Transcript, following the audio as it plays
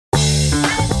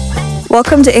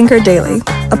Welcome to Anchor Daily,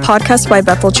 a podcast by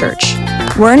Bethel Church.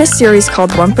 We're in a series called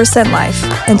 1% Life,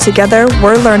 and together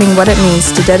we're learning what it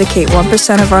means to dedicate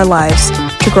 1% of our lives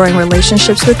to growing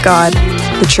relationships with God,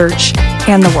 the church,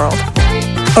 and the world.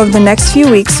 Over the next few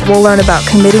weeks, we'll learn about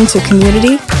committing to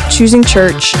community, choosing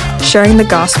church, sharing the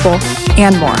gospel,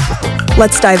 and more.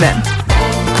 Let's dive in.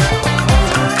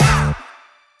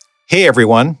 Hey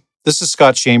everyone, this is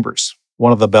Scott Chambers,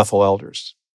 one of the Bethel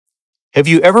elders. Have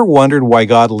you ever wondered why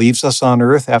God leaves us on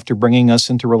earth after bringing us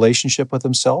into relationship with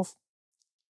Himself?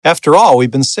 After all, we've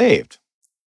been saved.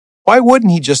 Why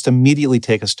wouldn't He just immediately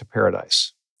take us to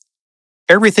paradise?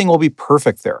 Everything will be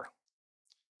perfect there.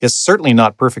 It's certainly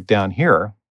not perfect down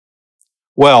here.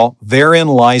 Well, therein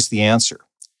lies the answer.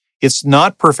 It's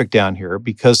not perfect down here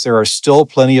because there are still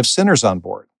plenty of sinners on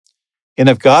board. And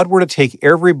if God were to take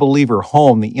every believer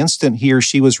home the instant he or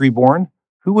she was reborn,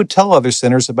 who would tell other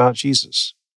sinners about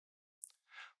Jesus?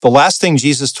 The last thing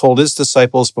Jesus told His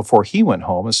disciples before He went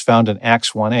home is found in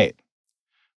Acts 1:8.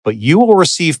 But you will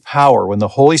receive power when the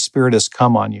Holy Spirit has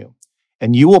come on you,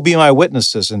 and you will be my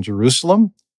witnesses in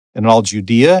Jerusalem, and in all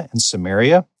Judea and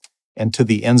Samaria, and to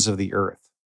the ends of the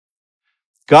earth.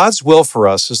 God's will for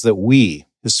us is that we,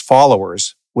 His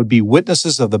followers, would be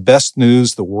witnesses of the best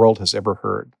news the world has ever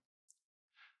heard.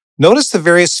 Notice the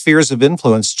various spheres of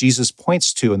influence Jesus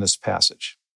points to in this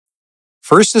passage.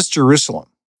 First is Jerusalem.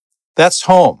 That's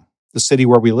home, the city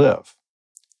where we live.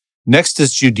 Next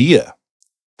is Judea.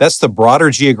 That's the broader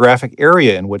geographic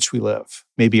area in which we live,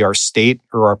 maybe our state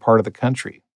or our part of the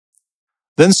country.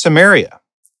 Then Samaria.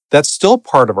 That's still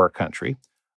part of our country,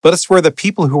 but it's where the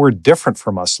people who are different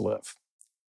from us live.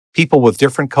 People with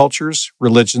different cultures,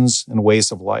 religions, and ways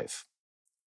of life.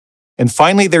 And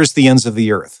finally, there's the ends of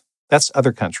the earth. That's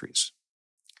other countries.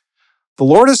 The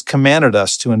Lord has commanded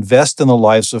us to invest in the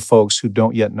lives of folks who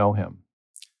don't yet know Him.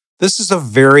 This is a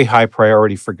very high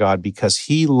priority for God because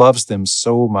He loves them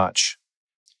so much.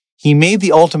 He made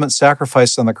the ultimate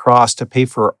sacrifice on the cross to pay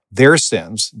for their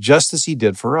sins, just as He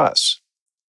did for us.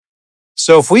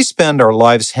 So if we spend our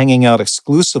lives hanging out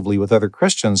exclusively with other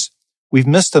Christians, we've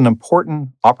missed an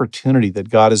important opportunity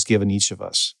that God has given each of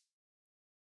us.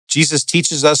 Jesus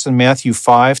teaches us in Matthew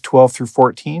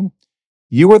 5:12-14,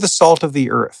 "You are the salt of the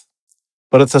earth.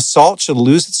 But if the salt should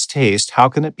lose its taste, how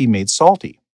can it be made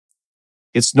salty?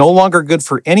 It's no longer good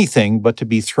for anything but to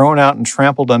be thrown out and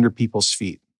trampled under people's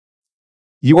feet.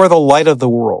 You are the light of the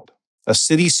world. A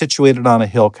city situated on a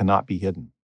hill cannot be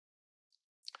hidden."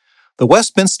 The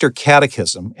Westminster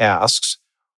Catechism asks,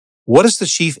 "What is the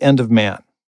chief end of man?"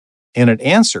 And it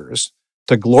answers,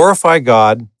 "To glorify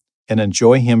God and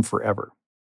enjoy Him forever."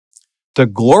 To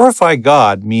glorify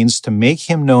God means to make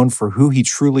Him known for who He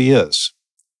truly is.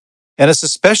 And it's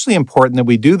especially important that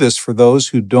we do this for those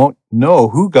who don't know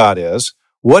who God is,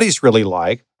 what He's really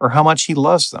like, or how much He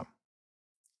loves them.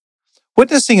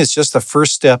 Witnessing is just the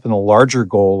first step in a larger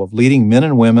goal of leading men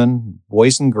and women,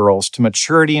 boys and girls, to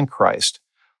maturity in Christ,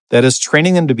 that is,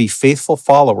 training them to be faithful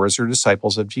followers or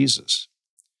disciples of Jesus.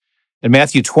 In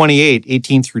Matthew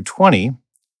 28:18-20,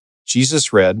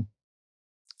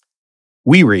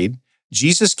 we read,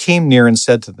 "Jesus came near and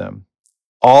said to them,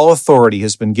 'All authority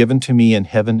has been given to me in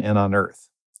heaven and on earth.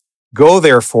 Go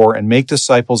therefore and make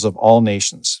disciples of all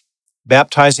nations,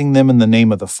 baptizing them in the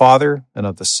name of the Father and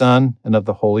of the Son and of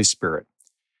the Holy Spirit,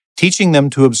 teaching them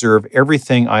to observe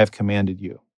everything I have commanded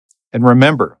you. And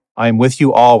remember, I am with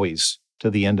you always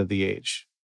to the end of the age.'"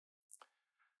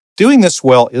 Doing this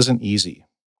well isn't easy.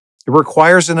 It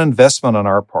requires an investment on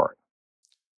our part,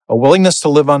 a willingness to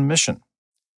live on mission.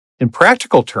 In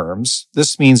practical terms,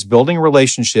 this means building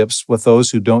relationships with those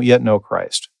who don't yet know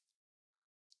Christ,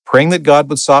 praying that God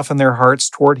would soften their hearts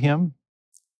toward Him,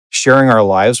 sharing our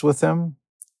lives with them,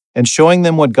 and showing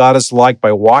them what God is like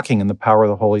by walking in the power of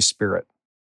the Holy Spirit.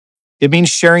 It means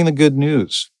sharing the good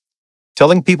news,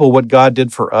 telling people what God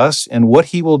did for us and what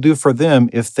He will do for them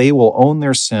if they will own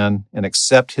their sin and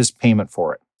accept His payment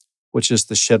for it, which is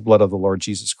the shed blood of the Lord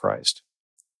Jesus Christ.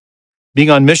 Being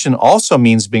on mission also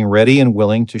means being ready and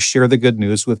willing to share the good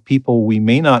news with people we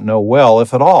may not know well,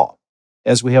 if at all,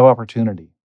 as we have opportunity.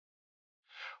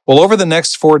 Well, over the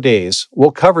next 4 days,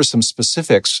 we'll cover some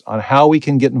specifics on how we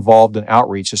can get involved in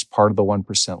outreach as part of the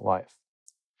 1% Life.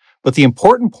 But the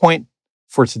important point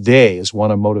for today is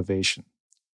one of motivation.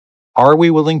 Are we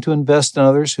willing to invest in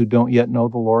others who don't yet know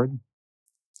the Lord?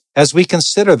 As we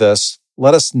consider this,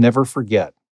 let us never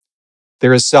forget,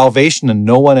 there is salvation in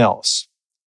no one else.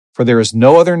 For there is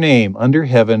no other name under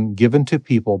heaven given to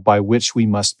people by which we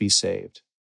must be saved.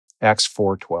 Acts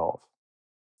 4:12.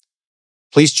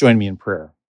 Please join me in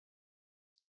prayer.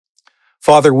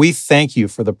 Father, we thank You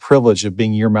for the privilege of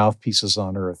being Your mouthpieces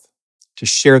on earth, to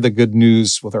share the good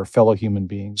news with our fellow human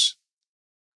beings.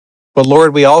 But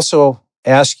Lord, we also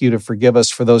ask you to forgive us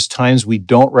for those times we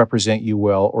don't represent you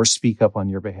well or speak up on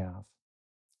your behalf.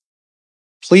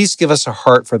 Please give us a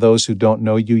heart for those who don't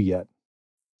know you yet,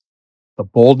 the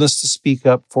boldness to speak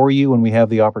up for you when we have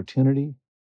the opportunity,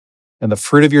 and the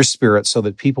fruit of your Spirit so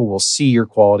that people will see your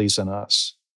qualities in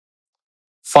us.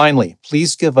 Finally,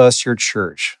 please give us, your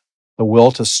church, the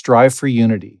will to strive for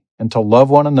unity and to love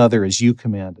one another as you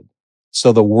commanded,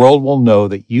 so the world will know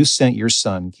that you sent your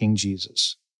Son, King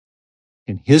Jesus.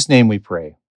 In his name we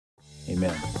pray.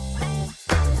 Amen.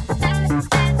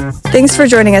 Thanks for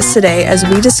joining us today as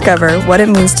we discover what it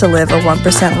means to live a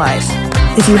 1% life.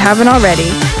 If you haven't already,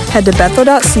 head to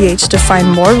bethel.ch to find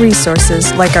more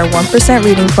resources like our 1%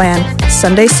 reading plan,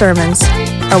 Sunday sermons,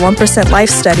 our 1% life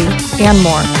study, and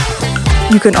more.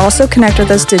 You can also connect with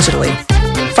us digitally.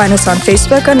 Find us on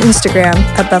Facebook and Instagram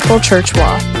at Bethel Church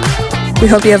WA. We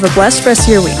hope you have a blessed rest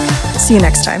of your week. See you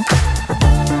next time.